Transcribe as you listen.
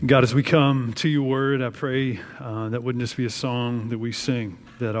God, as we come to your word, I pray that wouldn't just be a song that we sing,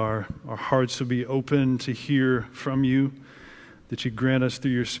 that our hearts would be open to hear from you, that you grant us through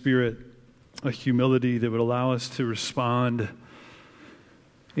your Spirit a humility that would allow us to respond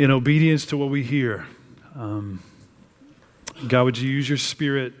in obedience to what we hear. God, would you use your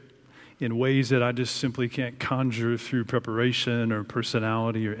Spirit in ways that I just simply can't conjure through preparation or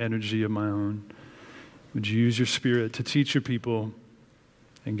personality or energy of my own? Would you use your Spirit to teach your people?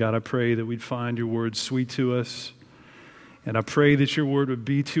 And God, I pray that we'd find your word sweet to us. And I pray that your word would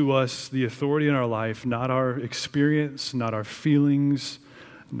be to us the authority in our life, not our experience, not our feelings,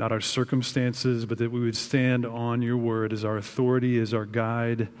 not our circumstances, but that we would stand on your word as our authority, as our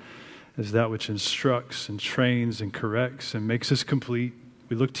guide, as that which instructs and trains and corrects and makes us complete.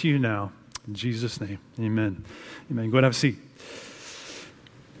 We look to you now. In Jesus' name, amen. Amen. Go ahead and have a seat.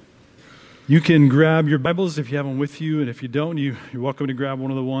 You can grab your Bibles if you have them with you, and if you don't, you're welcome to grab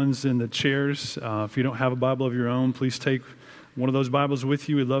one of the ones in the chairs. If you don't have a Bible of your own, please take one of those Bibles with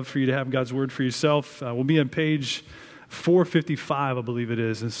you. We'd love for you to have God's Word for yourself. We'll be on page 455, I believe it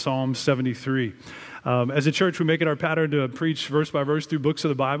is, in Psalm 73. As a church, we make it our pattern to preach verse by verse through books of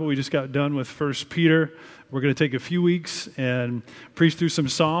the Bible. We just got done with 1 Peter. We're going to take a few weeks and preach through some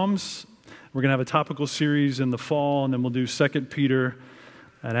Psalms. We're going to have a topical series in the fall, and then we'll do 2 Peter,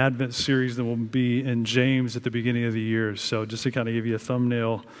 an Advent series that will be in James at the beginning of the year. So just to kind of give you a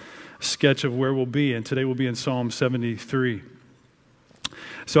thumbnail sketch of where we'll be, and today we'll be in Psalm 73.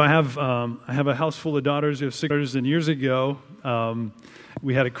 So I have a house full of daughters. We have 6 daughters, and years ago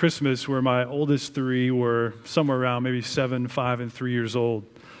we had a Christmas where my oldest 3 were somewhere around maybe 7, 5, and 3 years old,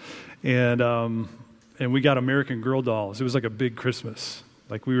 and we got American Girl dolls. It was like a big Christmas.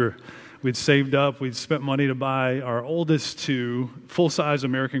 Like we'd saved up, we'd spent money to buy our oldest 2 full-size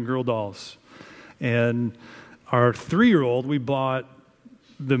American Girl dolls. And our 3-year-old, we bought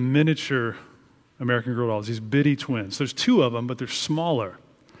the miniature American Girl dolls, these bitty twins. There's 2 of them, but they're smaller.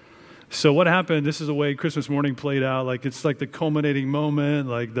 So what happened, this is the way Christmas morning played out. Like, it's like the culminating moment.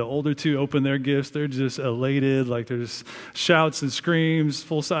 Like, the older 2 open their gifts. They're just elated. Like, there's shouts and screams,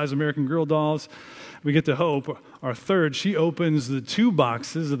 full-size American Girl dolls. We get to Hope, our 3rd. She opens the 2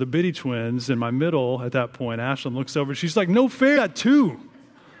 boxes of the bitty twins, and my middle, at that point, Ashlyn, looks over. She's like, "No fair, I got 2."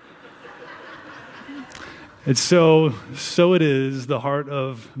 And so it is the heart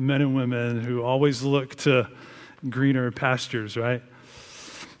of men and women who always look to greener pastures, right?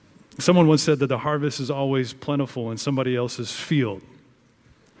 Someone once said that the harvest is always plentiful in somebody else's field.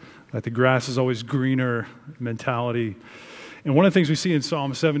 Like the grass is always greener mentality. And one of the things we see in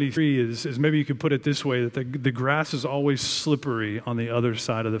Psalm 73 is maybe you could put it this way, that the grass is always slippery on the other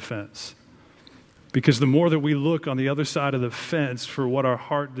side of the fence. Because the more that we look on the other side of the fence for what our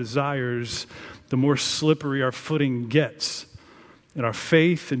heart desires, the more slippery our footing gets in our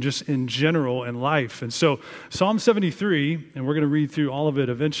faith and just in general in life. And so Psalm 73, and we're going to read through all of it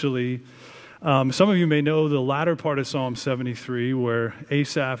eventually. Some of you may know the latter part of Psalm 73 where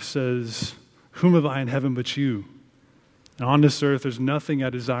Asaph says, "Whom have I in heaven but you? And on this earth, there's nothing I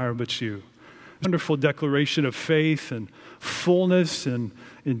desire but you." Wonderful declaration of faith and fullness and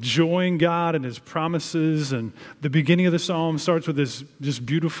enjoying God and his promises. And the beginning of the psalm starts with this just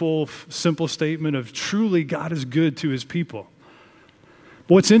beautiful, simple statement of truly God is good to his people.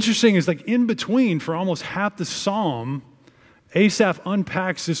 But what's interesting is, like, in between, for almost half the psalm, Asaph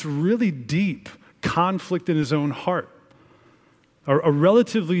unpacks this really deep conflict in his own heart. A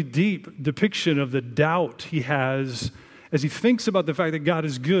relatively deep depiction of the doubt he has as he thinks about the fact that God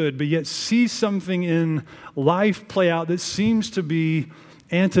is good, but yet sees something in life play out that seems to be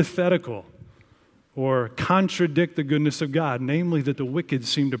antithetical or contradict the goodness of God, namely that the wicked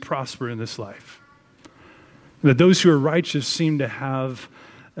seem to prosper in this life, that those who are righteous seem to have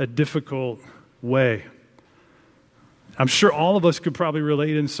a difficult way. I'm sure all of us could probably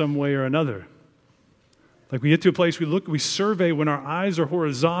relate in some way or another. Like, we get to a place, we survey when our eyes are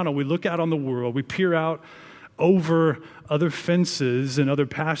horizontal, we look out on the world, we peer out over other fences and other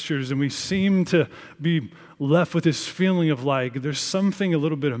pastures, and we seem to be left with this feeling of like there's something a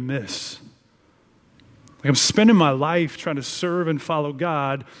little bit amiss. Like, I'm spending my life trying to serve and follow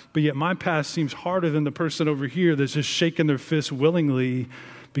God, but yet my past seems harder than the person over here that's just shaking their fist willingly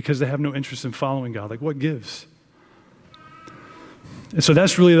because they have no interest in following God. Like, what gives? And so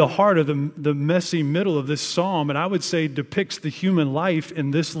that's really the heart of the messy middle of this psalm, and I would say depicts the human life in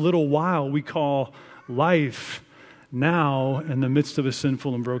this little while we call life now in the midst of a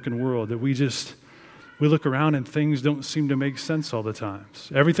sinful and broken world, that we look around and things don't seem to make sense all the time.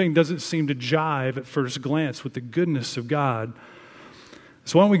 Everything doesn't seem to jive at first glance with the goodness of God.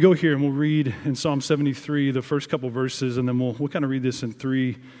 So why don't we go here and we'll read in Psalm 73 the first couple verses, and then we'll kind of read this in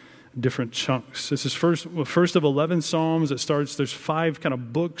three different chunks. This is first of 11 Psalms. It starts, there's 5 kind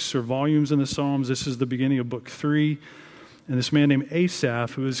of books or volumes in the Psalms. This is the beginning of book 3. And this man named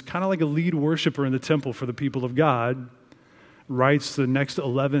Asaph, who is kind of like a lead worshiper in the temple for the people of God, writes the next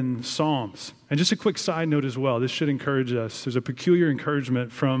 11 Psalms. And just a quick side note as well, this should encourage us. There's a peculiar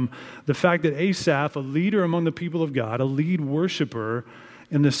encouragement from the fact that Asaph, a leader among the people of God, a lead worshiper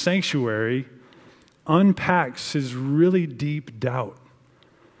in the sanctuary, unpacks his really deep doubt.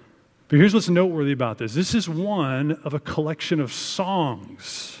 But here's what's noteworthy about this. This is one of a collection of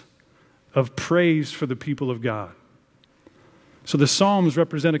songs of praise for the people of God. So the Psalms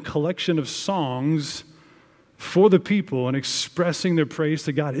represent a collection of songs for the people and expressing their praise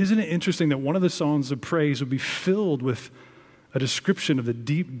to God. Isn't it interesting that one of the songs of praise would be filled with a description of the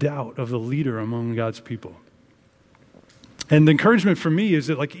deep doubt of the leader among God's people? And the encouragement for me is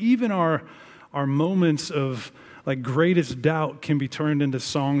that like even our moments of like greatest doubt can be turned into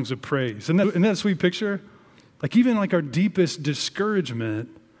songs of praise. Isn't that a sweet picture? Like even like our deepest discouragement,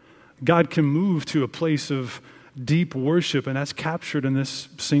 God can move to a place of deep worship, and that's captured in this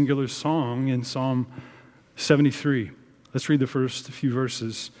singular song in Psalm 73. Let's read the first few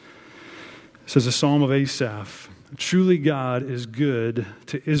verses. It says, a psalm of Asaph. Truly God is good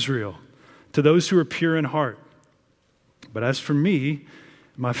to Israel, to those who are pure in heart. But as for me,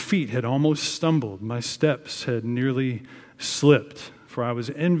 my feet had almost stumbled. My steps had nearly slipped, for I was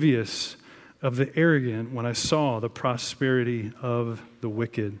envious of the arrogant when I saw the prosperity of the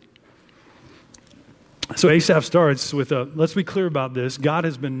wicked. So Asaph starts with let's be clear about this. God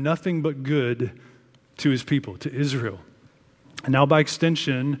has been nothing but good to his people, to Israel. And now by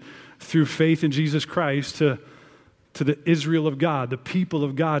extension, through faith in Jesus Christ, to the Israel of God, the people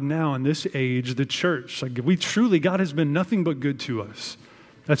of God now in this age, the church. Like God has been nothing but good to us.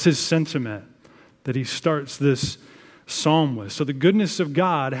 That's his sentiment that he starts this psalm with. So the goodness of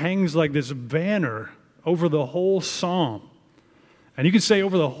God hangs like this banner over the whole psalm. And you could say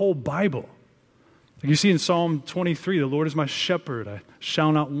over the whole Bible. Like you see in Psalm 23, the Lord is my shepherd, I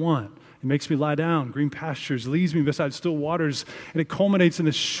shall not want. He makes me lie down, green pastures, leads me beside still waters. And it culminates in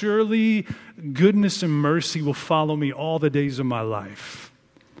this, surely goodness and mercy will follow me all the days of my life.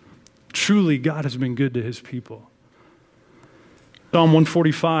 Truly, God has been good to his people. Psalm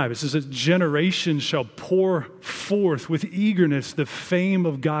 145, it says that generations shall pour forth with eagerness the fame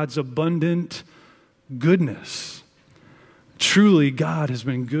of God's abundant goodness. Truly, God has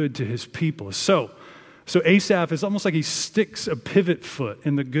been good to his people. So Asaph is almost like he sticks a pivot foot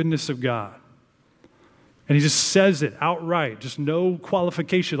in the goodness of God. And he just says it outright, just no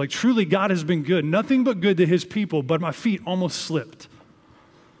qualification. Like, truly, God has been good, nothing but good to his people, but my feet almost slipped.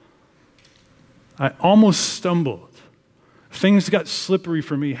 I almost stumbled. Things got slippery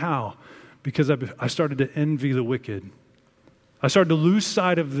for me. How? Because I started to envy the wicked. I started to lose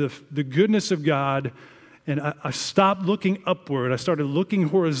sight of the goodness of God, and I stopped looking upward. I started looking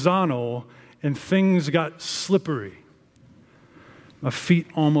horizontal, and things got slippery. My feet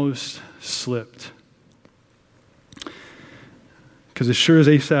almost slipped. Because as sure as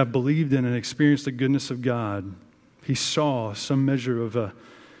Asaph believed in and experienced the goodness of God, he saw some measure of a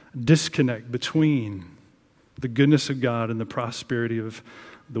disconnect between the goodness of God and the prosperity of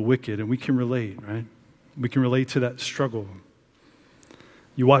the wicked. And we can relate, right? We can relate to that struggle.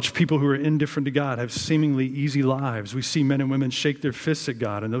 You watch people who are indifferent to God have seemingly easy lives. We see men and women shake their fists at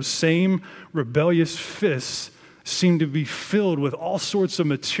God, and those same rebellious fists seem to be filled with all sorts of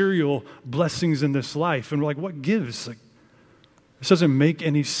material blessings in this life. And we're like, what gives? Like, this doesn't make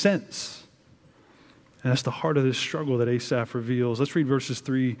any sense. And that's the heart of this struggle that Asaph reveals. Let's read verses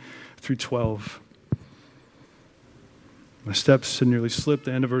 3 through 12. My steps had nearly slipped.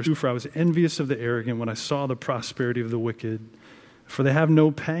 The end of verse 2, for I was envious of the arrogant when I saw the prosperity of the wicked. For they have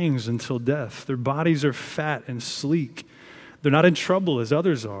no pangs until death. Their bodies are fat and sleek. They're not in trouble as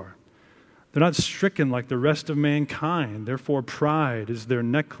others are. They're not stricken like the rest of mankind. Therefore pride is their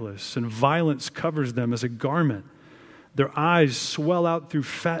necklace, and violence covers them as a garment. Their eyes swell out through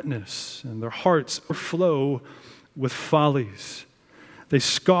fatness, and their hearts overflow with follies. They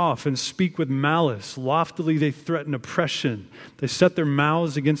scoff and speak with malice. Loftily they threaten oppression. They set their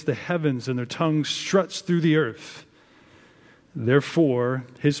mouths against the heavens, and their tongue struts through the earth. Therefore,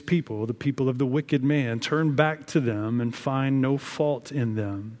 his people, the people of the wicked man, turn back to them and find no fault in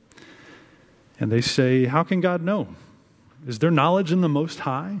them. And they say, how can God know? Is there knowledge in the Most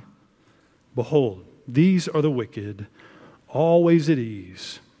High? Behold, these are the wicked, always at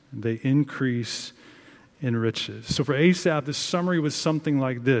ease. They increase in riches. So for Asaph, the summary was something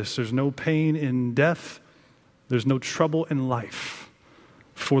like this. There's no pain in death. There's no trouble in life.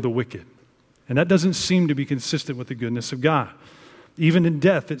 for the wicked. And that doesn't seem to be consistent with the goodness of God. Even in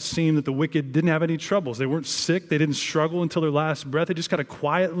death, it seemed that the wicked didn't have any troubles. They weren't sick. They didn't struggle until their last breath. They just kind of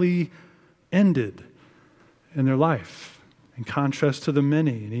quietly ended in their life, in contrast to the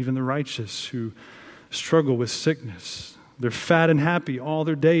many and even the righteous who struggle with sickness. They're fat and happy all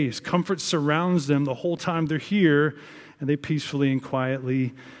their days. Comfort surrounds them the whole time they're here, and they peacefully and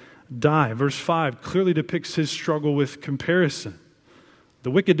quietly die. Verse 5 clearly depicts his struggle with comparison. The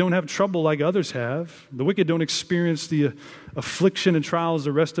wicked don't have trouble like others have. The wicked don't experience the affliction and trials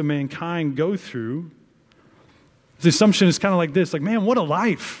the rest of mankind go through. The assumption is kind of like this, like, man, what a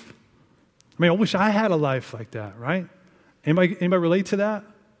life. I mean, I wish I had a life like that, right? Anybody relate to that?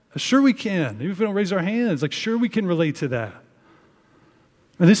 Sure we can. Even if we don't raise our hands, like, sure we can relate to that.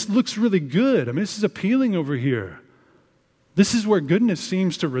 And this looks really good. I mean, this is appealing over here. This is where goodness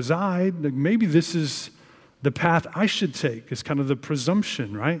seems to reside. Like, maybe this is the path I should take, is kind of the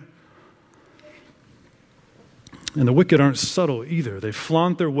presumption, right? And the wicked aren't subtle either. They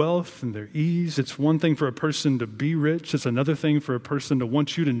flaunt their wealth and their ease. It's one thing for a person to be rich. It's another thing for a person to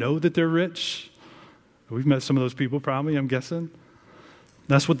want you to know that they're rich. We've met some of those people probably, I'm guessing.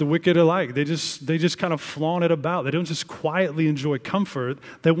 That's what the wicked are like. They just kind of flaunt it about. They don't just quietly enjoy comfort.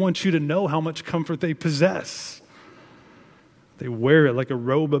 They want you to know how much comfort they possess. They wear it like a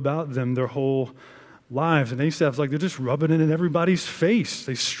robe about them their whole lives. And Asaph's like, they're just rubbing it in everybody's face.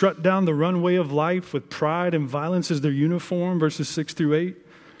 They strut down the runway of life with pride and violence as their uniform, verses 6 through 8.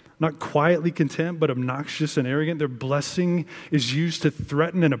 Not quietly content, but obnoxious and arrogant. Their blessing is used to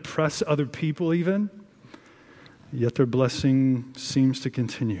threaten and oppress other people even. Yet their blessing seems to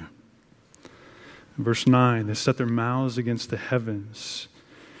continue. In verse 9, they set their mouths against the heavens.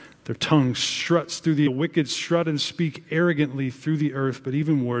 Their tongue struts through the wicked, strut and speak arrogantly through the earth, but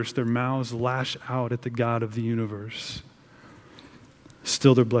even worse, their mouths lash out at the God of the universe.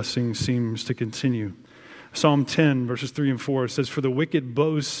 Still their blessing seems to continue. Psalm 10, verses 3 and 4 says, "For the wicked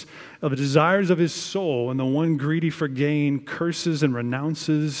boasts of the desires of his soul, and the one greedy for gain curses and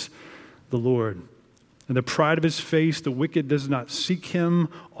renounces the Lord. In the pride of his face, the wicked does not seek him.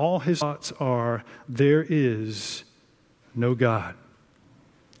 All his thoughts are, there is no God."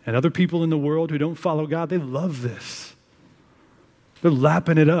 And other people in the world who don't follow God, they love this. They're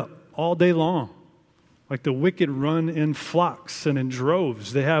lapping it up all day long. Like the wicked run in flocks and in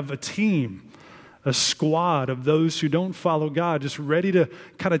droves. They have a team, a squad of those who don't follow God, just ready to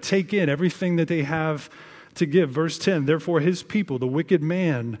kind of take in everything that they have to give. Verse 10, "Therefore his people, the wicked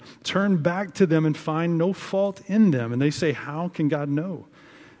man, turn back to them and find no fault in them. And they say, how can God know?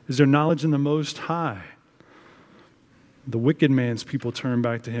 Is there knowledge in the Most High?" The wicked man's people turn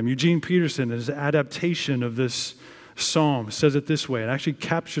back to him. Eugene Peterson, in his adaptation of this psalm, says it this way. It actually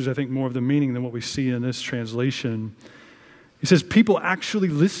captures, I think, more of the meaning than what we see in this translation. He says, people actually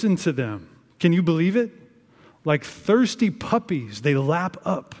listen to them. Can you believe it? Like thirsty puppies, they lap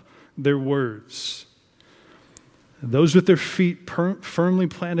up their words. Those with their feet firmly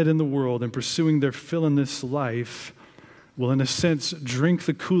planted in the world and pursuing their fill in this life will, in a sense, drink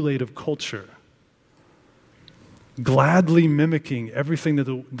the Kool-Aid of culture, gladly mimicking everything that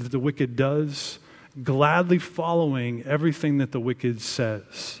the wicked does, gladly following everything that the wicked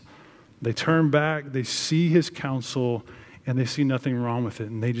says. They turn back, they see his counsel, and they see nothing wrong with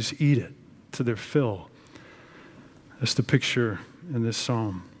it, and they just eat it to their fill. That's the picture in this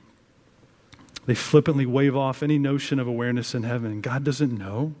psalm. They flippantly wave off any notion of awareness in heaven. God doesn't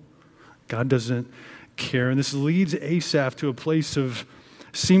know. God doesn't care. And this leads Asaph to a place of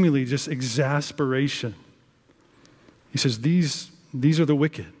seemingly just exasperation. He says, these are the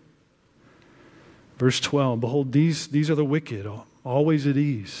wicked. Verse 12, "Behold, these are the wicked, always at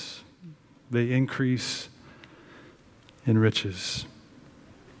ease. They increase in riches."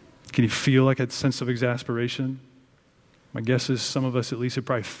 Can you feel like a sense of exasperation? My guess is some of us at least have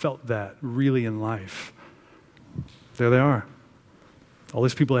probably felt that really in life. There they are. All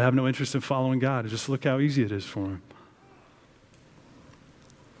these people that have no interest in following God. Just look how easy it is for them.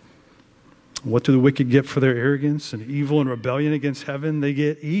 What do the wicked get for their arrogance and evil and rebellion against heaven? They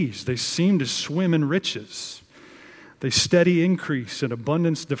get ease. They seem to swim in riches. They steady increase and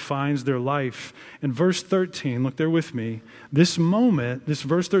abundance defines their life. In verse 13, look there with me, this moment, this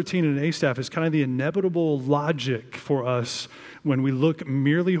verse 13 in Asaph is kind of the inevitable logic for us when we look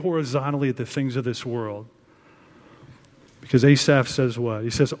merely horizontally at the things of this world. Because Asaph says what?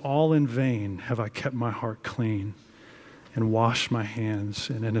 He says, "All in vain have I kept my heart clean and washed my hands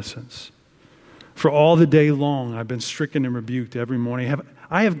in innocence. For all the day long I've been stricken and rebuked every morning.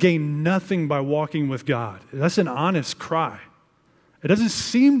 I have gained nothing by walking with God." That's an honest cry. It doesn't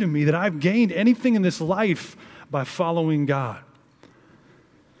seem to me that I've gained anything in this life by following God.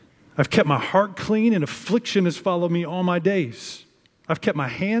 I've kept my heart clean, and affliction has followed me all my days. I've kept my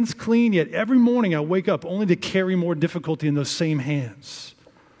hands clean, yet every morning I wake up only to carry more difficulty in those same hands.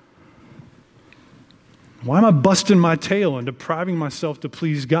 Why am I busting my tail and depriving myself to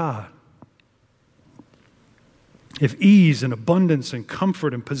please God? If ease and abundance and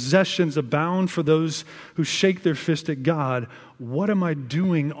comfort and possessions abound for those who shake their fist at God, what am I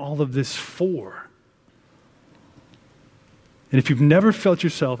doing all of this for? And if you've never felt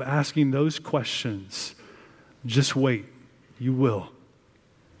yourself asking those questions, just wait. You will.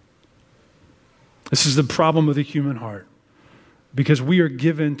 This is the problem of the human heart, because we are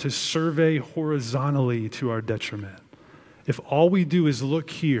given to survey horizontally to our detriment. If all we do is look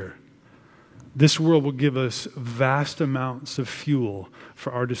here, this world will give us vast amounts of fuel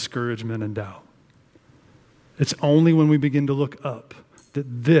for our discouragement and doubt. It's only when we begin to look up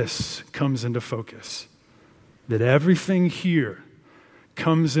that this comes into focus, that everything here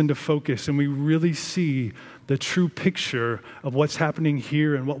comes into focus and we really see the true picture of what's happening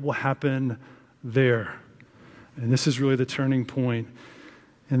here and what will happen there. And this is really the turning point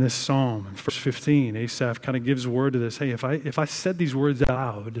in this psalm. In verse 15, Asaph kind of gives word to this. Hey, if I said these words out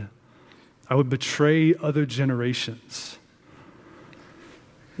loud, I would betray other generations.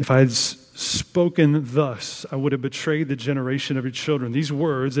 If I had spoken thus, I would have betrayed the generation of your children. These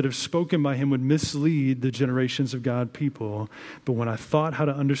words that have spoken by him would mislead the generations of God people. But when I thought how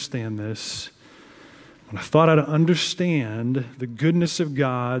to understand this, when I thought how to understand the goodness of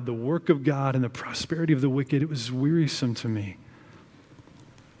God, the work of God, and the prosperity of the wicked, it was wearisome to me.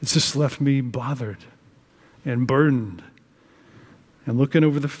 It's just left me bothered and burdened. And looking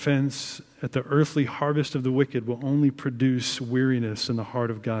over the fence at the earthly harvest of the wicked will only produce weariness in the heart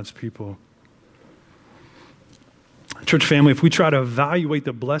of God's people. Church family, if we try to evaluate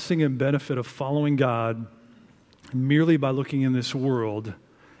the blessing and benefit of following God merely by looking in this world,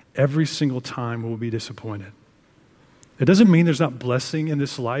 every single time we'll be disappointed. It doesn't mean there's not blessing in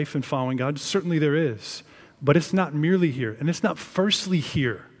this life and following God. Certainly there is. But it's not merely here. And it's not firstly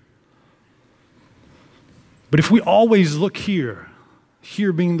here. But if we always look here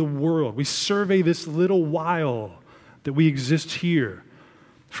being the world, we survey this little while that we exist here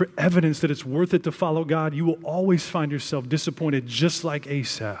for evidence that it's worth it to follow God, you will always find yourself disappointed just like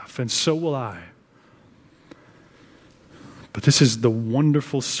Asaph, and so will I. But this is the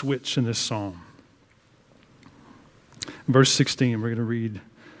wonderful switch in this psalm. Verse 16, we're going to read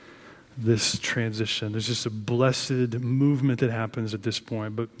this transition. There's just a blessed movement that happens at this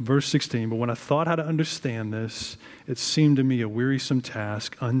point. But verse 16, but when I thought how to understand this, it seemed to me a wearisome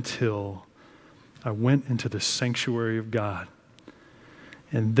task until I went into the sanctuary of God.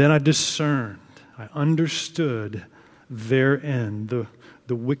 And then I discerned, I understood their end,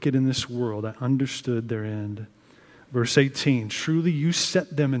 the wicked in this world. I understood their end. Verse 18, truly you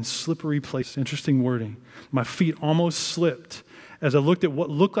set them in slippery places. Interesting wording. My feet almost slipped as I looked at what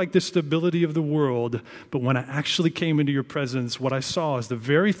looked like the stability of the world, but when I actually came into your presence, what I saw is the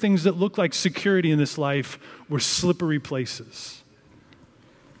very things that look like security in this life were slippery places.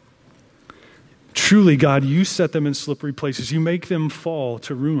 Truly, God, you set them in slippery places. You make them fall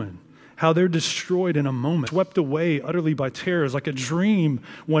to ruin. How they're destroyed in a moment, swept away utterly by terrors, like a dream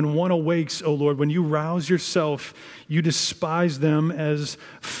when one awakes, O Lord. When you rouse yourself, you despise them as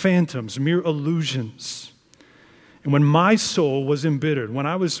phantoms, mere illusions. And when my soul was embittered, when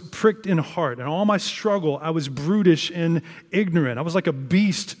I was pricked in heart, and all my struggle, I was brutish and ignorant. I was like a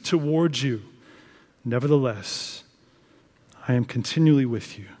beast towards you. Nevertheless, I am continually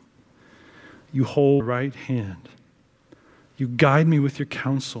with you. You hold my right hand. You guide me with your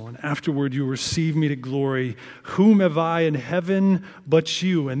counsel, and afterward you receive me to glory. Whom have I in heaven but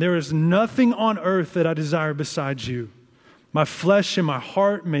you? And there is nothing on earth that I desire besides you. My flesh and my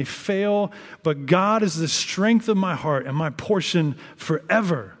heart may fail, but God is the strength of my heart and my portion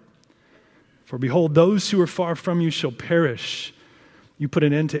forever. For behold, those who are far from you shall perish. You put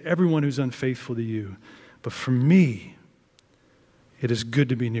an end to everyone who's unfaithful to you. But for me, it is good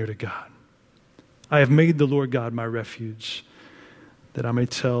to be near to God. I have made the Lord God my refuge, that I may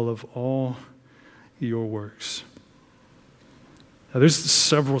tell of all your works. Now, there's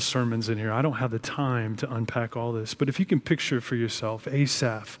several sermons in here. I don't have the time to unpack all this, but if you can picture for yourself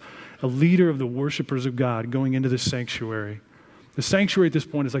Asaph, a leader of the worshipers of God, going into the sanctuary. The sanctuary at this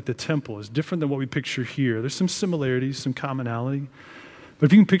point is like the temple. It's different than what we picture here. There's some similarities, some commonality. But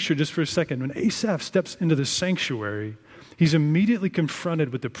if you can picture just for a second, when Asaph steps into the sanctuary, he's immediately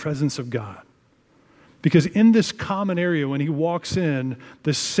confronted with the presence of God. Because in this common area, when he walks in,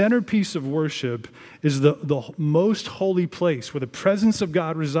 the centerpiece of worship is the most holy place where the presence of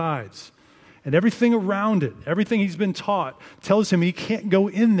God resides. And everything around it, everything he's been taught, tells him he can't go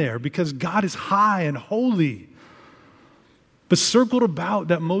in there because God is high and holy. But circled about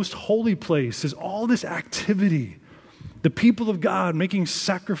that most holy place is all this activity. The people of God making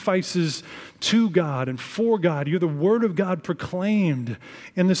sacrifices to God and for God. You're the word of God proclaimed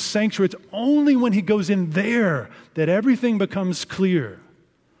in the sanctuary. It's only when he goes in there that everything becomes clear.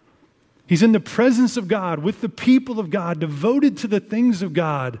 He's in the presence of God, with the people of God, devoted to the things of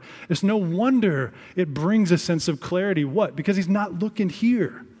God. It's no wonder it brings a sense of clarity. What? Because he's not looking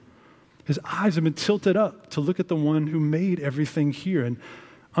here. His eyes have been tilted up to look at the one who made everything here and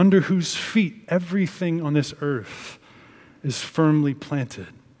under whose feet everything on this earth is firmly planted.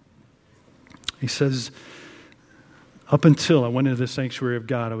 He says, up until I went into the sanctuary of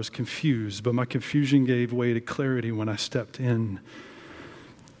God, I was confused, but my confusion gave way to clarity when I stepped in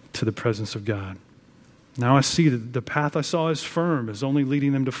to the presence of God. Now I see that the path I saw is firm, is only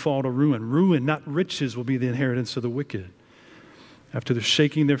leading them to fall to ruin. Ruin, not riches, will be the inheritance of the wicked. After they're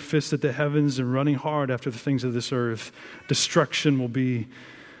shaking their fists at the heavens and running hard after the things of this earth, destruction will be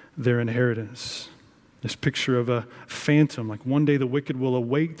their inheritance. This picture of a phantom, like one day the wicked will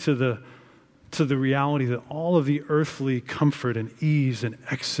awake to the reality that all of the earthly comfort and ease and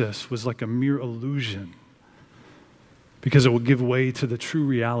excess was like a mere illusion, because it will give way to the true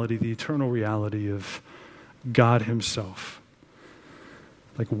reality, the eternal reality of God himself.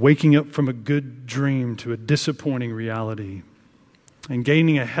 Like waking up from a good dream to a disappointing reality. And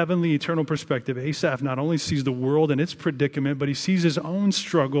gaining a heavenly, eternal perspective, Asaph not only sees the world and its predicament, but he sees his own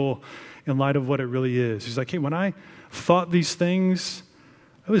struggle in light of what it really is. He's like, hey, when I thought these things,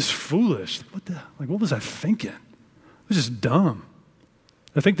 I was foolish. What was I thinking? It was just dumb.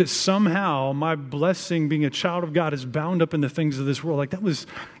 I think that somehow my blessing, being a child of God, is bound up in the things of this world. Like that was,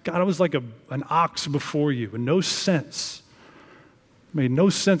 God, I was like an ox before you, and no sense. It made no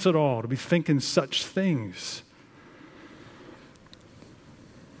sense at all to be thinking such things.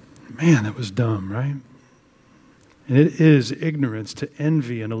 Man, that was dumb, right? And it is ignorance to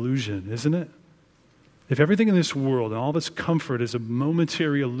envy and illusion, isn't it? If everything in this world and all this comfort is a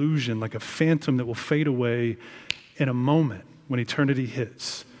momentary illusion, like a phantom that will fade away in a moment when eternity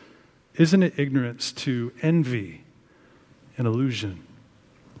hits, isn't it ignorance to envy and illusion?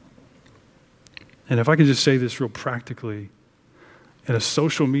 And if I could just say this real practically, in a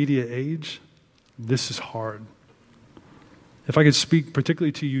social media age, this is hard. If I could speak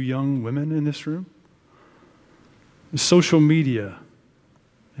particularly to you young women in this room, social media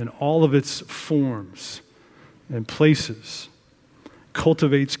and all of its forms and places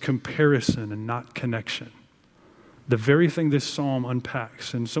cultivates comparison and not connection. The very thing this psalm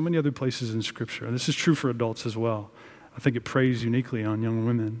unpacks and so many other places in Scripture, and this is true for adults as well. I think it preys uniquely on young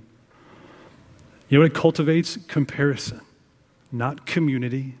women. You know what it cultivates? Comparison, not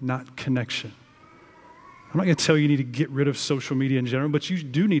community, not connection. I'm not going to tell you need to get rid of social media in general, but you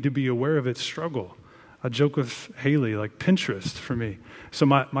do need to be aware of its struggle. I joke with Haley, like Pinterest for me. So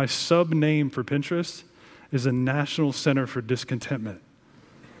my sub-name for Pinterest is a National Center for Discontentment.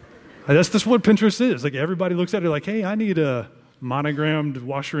 That's what Pinterest is. Like everybody looks at it like, hey, I need a monogrammed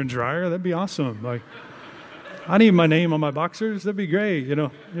washer and dryer. That'd be awesome. Like, I need my name on my boxers. That'd be great. You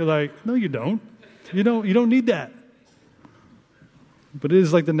know, you're like, no, you don't. You don't need that. But it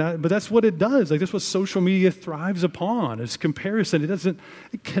is like but that's what it does. Like that's what social media thrives upon. It's comparison.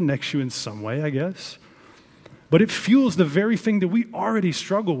 It connects you in some way, I guess. But it fuels the very thing that we already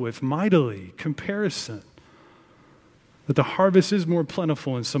struggle with mightily, comparison. That the harvest is more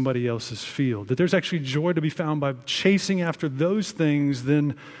plentiful in somebody else's field. That there's actually joy to be found by chasing after those things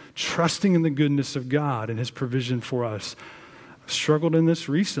than trusting in the goodness of God and his provision for us. I've struggled in this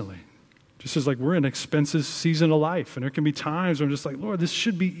recently. Just as like we're in an expensive season of life, and there can be times where I'm just like, Lord, this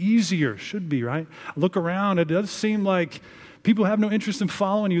should be easier, should be, right? I look around, it does seem like people have no interest in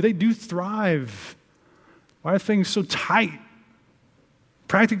following you. They do thrive. Why are things so tight?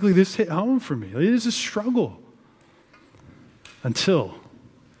 Practically, this hit home for me. It is a struggle until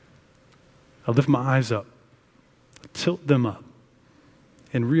I lift my eyes up, tilt them up,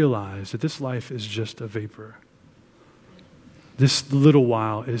 and realize that this life is just a vapor. This little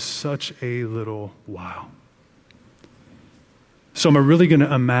while is such a little while. So am I really going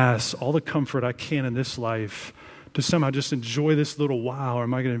to amass all the comfort I can in this life to somehow just enjoy this little while, or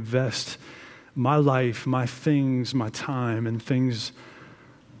am I going to invest my life, my things, my time in things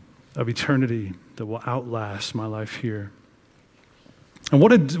of eternity that will outlast my life here? And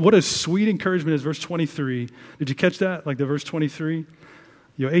what a sweet encouragement is verse 23. Did you catch that? Like the verse 23?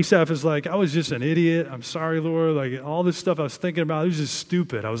 You know, Asaph is like, I was just an idiot. I'm sorry, Lord. Like all this stuff I was thinking about, it was just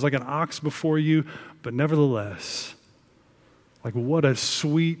stupid. I was like an ox before you, but nevertheless, Like, what a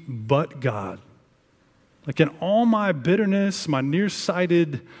sweet but God. Like, in all my bitterness, my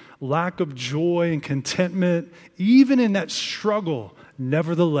nearsighted lack of joy and contentment, even in that struggle,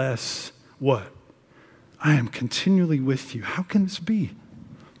 nevertheless, what? I am continually with you. How can this be?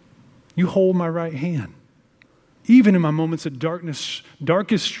 You hold my right hand. Even in my moments of darkness,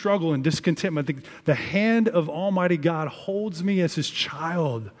 darkest struggle and discontentment, the hand of Almighty God holds me as his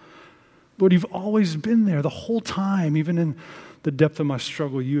child. Lord, you've always been there the whole time, even in the depth of my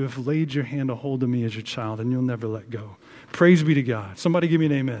struggle. You have laid your hand a hold of me as your child, and you'll never let go. Praise be to God. Somebody give me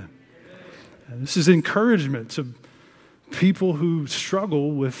an amen. And this is encouragement to people who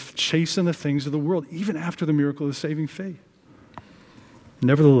struggle with chasing the things of the world, even after the miracle of saving faith.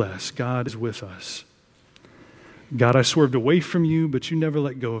 Nevertheless, God is with us. God, I swerved away from you, but you never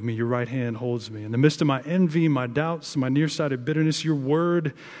let go of me. Your right hand holds me. In the midst of my envy, my doubts, my nearsighted bitterness, your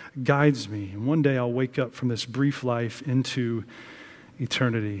word guides me. And one day I'll wake up from this brief life into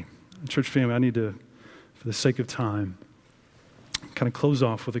eternity. Church family, I need to, for the sake of time, kind of close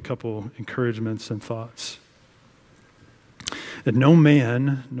off with a couple encouragements and thoughts. That no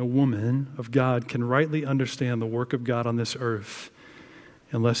man, no woman of God can rightly understand the work of God on this earth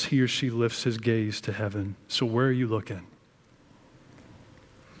unless he or she lifts his gaze to heaven. So where are you looking?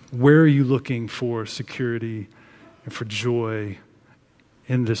 Where are you looking for security and for joy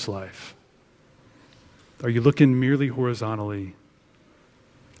in this life? Are you looking merely horizontally?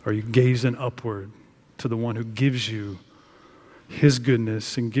 Are you gazing upward to the one who gives you his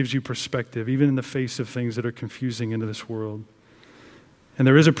goodness and gives you perspective, even in the face of things that are confusing into this world? And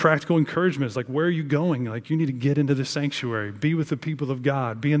there is a practical encouragement. It's like, where are you going? Like, you need to get into the sanctuary, be with the people of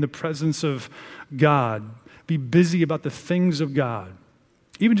God, be in the presence of God, be busy about the things of God.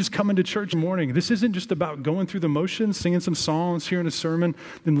 Even just coming to church in the morning. This isn't just about going through the motions, singing some songs, hearing a sermon,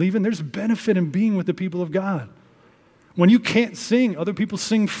 then leaving. There's benefit in being with the people of God. When you can't sing, other people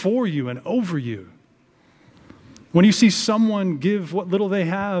sing for you and over you. When you see someone give what little they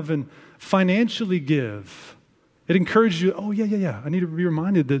have and financially give, it encourages you, oh, yeah. I need to be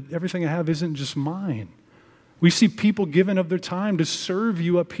reminded that everything I have isn't just mine. We see people giving of their time to serve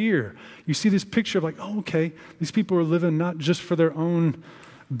you up here. You see this picture of like, oh, okay, these people are living not just for their own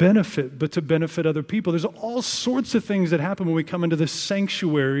benefit, but to benefit other people. There's all sorts of things that happen when we come into the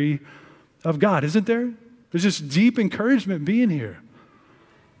sanctuary of God, isn't there? There's just deep encouragement being here.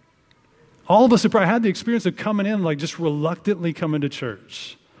 All of us have probably had the experience of coming in, like just reluctantly coming to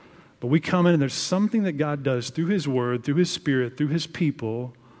church. But we come in and there's something that God does through his word, through his spirit, through his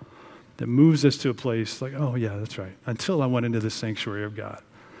people that moves us to a place like, oh yeah, that's right. Until I went into the sanctuary of God.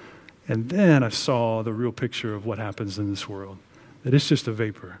 And then I saw the real picture of what happens in this world. That it's just a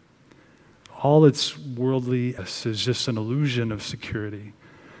vapor. All its worldly is just an illusion of security.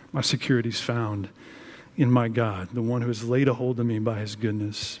 My security is found in my God, the one who has laid a hold of me by his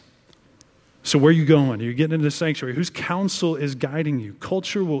goodness. So where are you going? Are you getting into the sanctuary? Whose counsel is guiding you?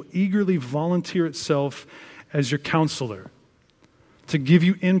 Culture will eagerly volunteer itself as your counselor to give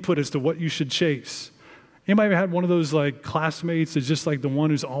you input as to what you should chase. Anybody ever had one of those like classmates that's just like the one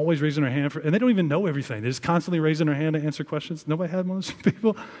who's always raising their hand and they don't even know everything. They're just constantly raising their hand to answer questions. Nobody had one of those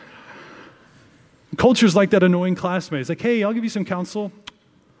people? Culture's like that annoying classmate. It's like, hey, I'll give you some counsel.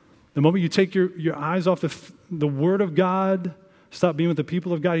 The moment you take your eyes off the word of God, stop being with the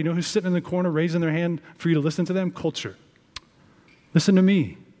people of God, you know who's sitting in the corner raising their hand for you to listen to them? Culture. Listen to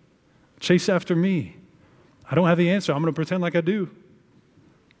me. Chase after me. I don't have the answer. I'm going to pretend like I do.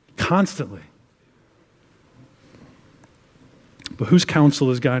 Constantly. But whose counsel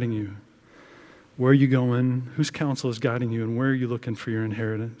is guiding you? Where are you going? Whose counsel is guiding you? And where are you looking for your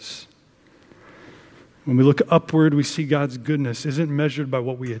inheritance? When we look upward, we see God's goodness isn't measured by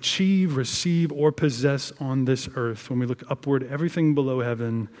what we achieve, receive, or possess on this earth. When we look upward, everything below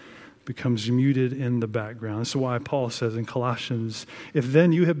heaven becomes muted in the background. That's why Paul says in Colossians, if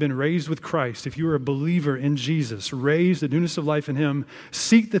then you have been raised with Christ, if you are a believer in Jesus, raised the newness of life in him,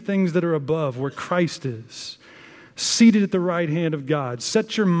 seek the things that are above where Christ is, seated at the right hand of God.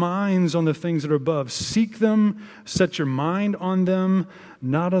 Set your minds on the things that are above. Seek them, set your mind on them,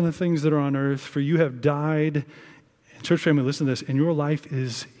 not on the things that are on earth, for you have died. And church family, listen to this, and your life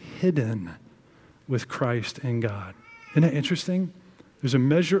is hidden with Christ in God. Isn't that interesting? There's a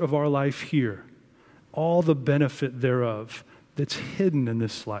measure of our life here, all the benefit thereof that's hidden in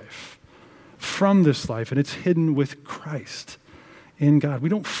this life, from this life, and it's hidden with Christ in God. We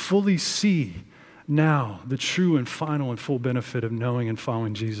don't fully see now the true and final and full benefit of knowing and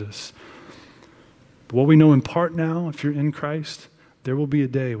following Jesus. But what we know in part now, if you're in Christ, there will be a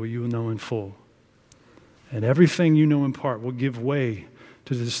day where you will know in full. And everything you know in part will give way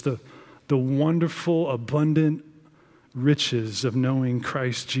to just the wonderful, abundant riches of knowing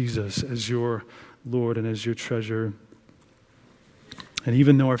Christ Jesus as your Lord and as your treasure. And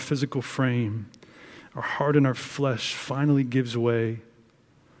even though our physical frame, our heart and our flesh finally gives way,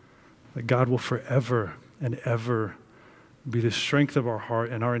 that God will forever and ever be the strength of our heart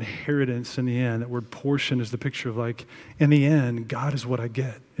and our inheritance in the end. That word portion is the picture of like, in the end, God is what I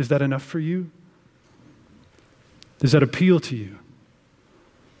get. Is that enough for you? Does that appeal to you?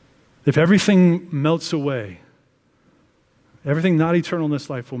 If everything melts away, everything not eternal in this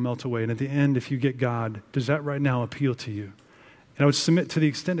life will melt away. And at the end, if you get God, does that right now appeal to you? And I would submit to the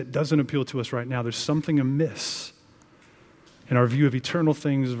extent it doesn't appeal to us right now, there's something amiss in our view of eternal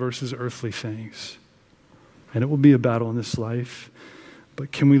things versus earthly things. And it will be a battle in this life.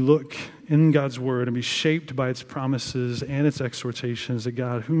 But can we look in God's word and be shaped by its promises and its exhortations that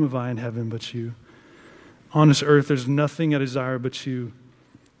God, whom have I in heaven but you? On this earth, there's nothing I desire but you.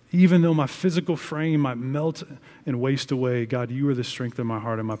 Even though my physical frame might melt and waste away, God, you are the strength of my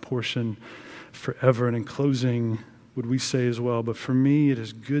heart and my portion forever. And in closing, would we say as well, but for me, it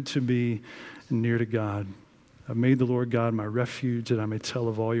is good to be near to God. I've made the Lord God my refuge, that I may tell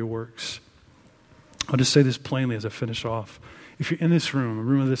of all your works. I'll just say this plainly as I finish off. If you're in this room, a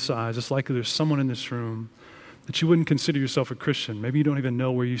room of this size, it's likely there's someone in this room that you wouldn't consider yourself a Christian. Maybe you don't even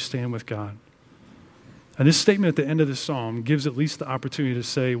know where you stand with God. And this statement at the end of the psalm gives at least the opportunity to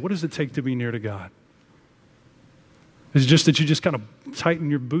say, what does it take to be near to God? Is it just that you just kind of tighten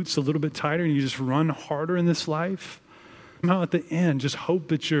your boots a little bit tighter and you just run harder in this life? Somehow at the end, just hope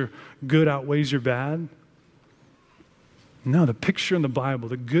that your good outweighs your bad? No, the picture in the Bible,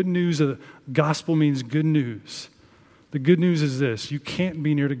 the good news of the gospel means good news. The good news is this: you can't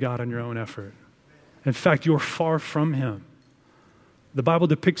be near to God on your own effort. In fact, you're far from him. The Bible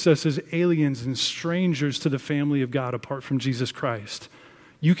depicts us as aliens and strangers to the family of God apart from Jesus Christ.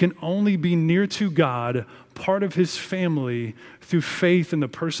 You can only be near to God, part of his family, through faith in the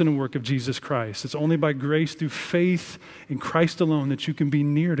person and work of Jesus Christ. It's only by grace through faith in Christ alone that you can be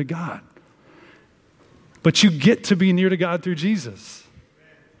near to God. But you get to be near to God through Jesus.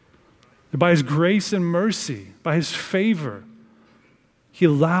 By his grace and mercy, by his favor, he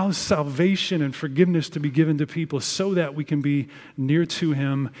allows salvation and forgiveness to be given to people so that we can be near to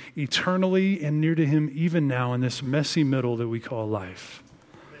him eternally and near to him even now in this messy middle that we call life.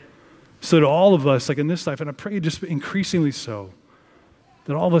 So that all of us, like in this life, and I pray just increasingly so,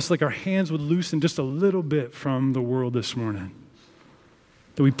 that all of us, like our hands would loosen just a little bit from the world this morning.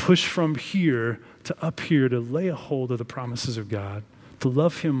 That we push from here to up here to lay a hold of the promises of God, to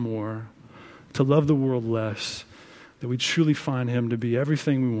love him more, to love the world less, that we truly find him to be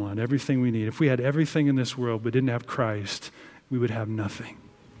everything we want, everything we need. If we had everything in this world but didn't have Christ, we would have nothing.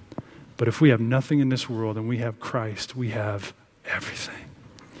 But if we have nothing in this world and we have Christ, we have everything.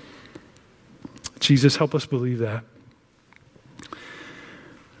 Jesus, help us believe that.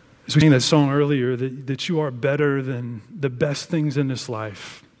 As we sang that song earlier, that you are better than the best things in this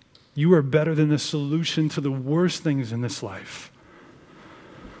life. You are better than the solution to the worst things in this life.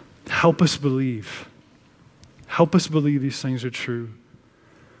 Help us believe. Help us believe these things are true.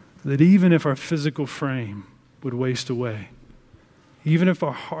 That even if our physical frame would waste away, even if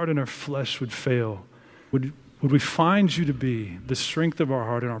our heart and our flesh would fail, would we find you to be the strength of our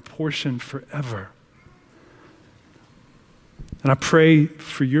heart and our portion forever? And I pray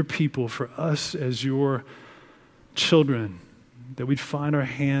for your people, for us as your children, that we'd find our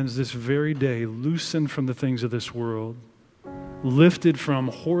hands this very day loosened from the things of this world, lifted from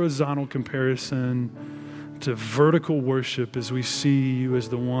horizontal comparison to vertical worship as we see you as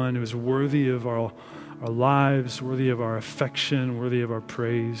the one who is worthy of our lives, worthy of our affection, worthy of our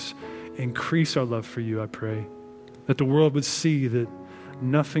praise. Increase our love for you, I pray. That the world would see that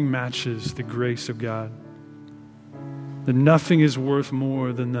nothing matches the grace of God. That nothing is worth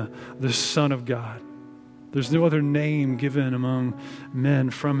more than the Son of God. There's no other name given among men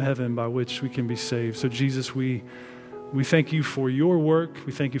from heaven by which we can be saved. So Jesus, we thank you for your work.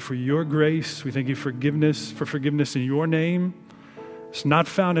 We thank you for your grace. We thank you for forgiveness in your name. It's not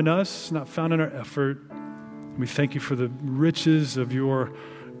found in us, it's not found in our effort. We thank you for the riches of your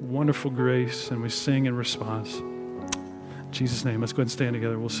wonderful grace, and we sing in response. In Jesus' name, let's go ahead and stand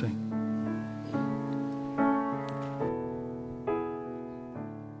together. We'll sing.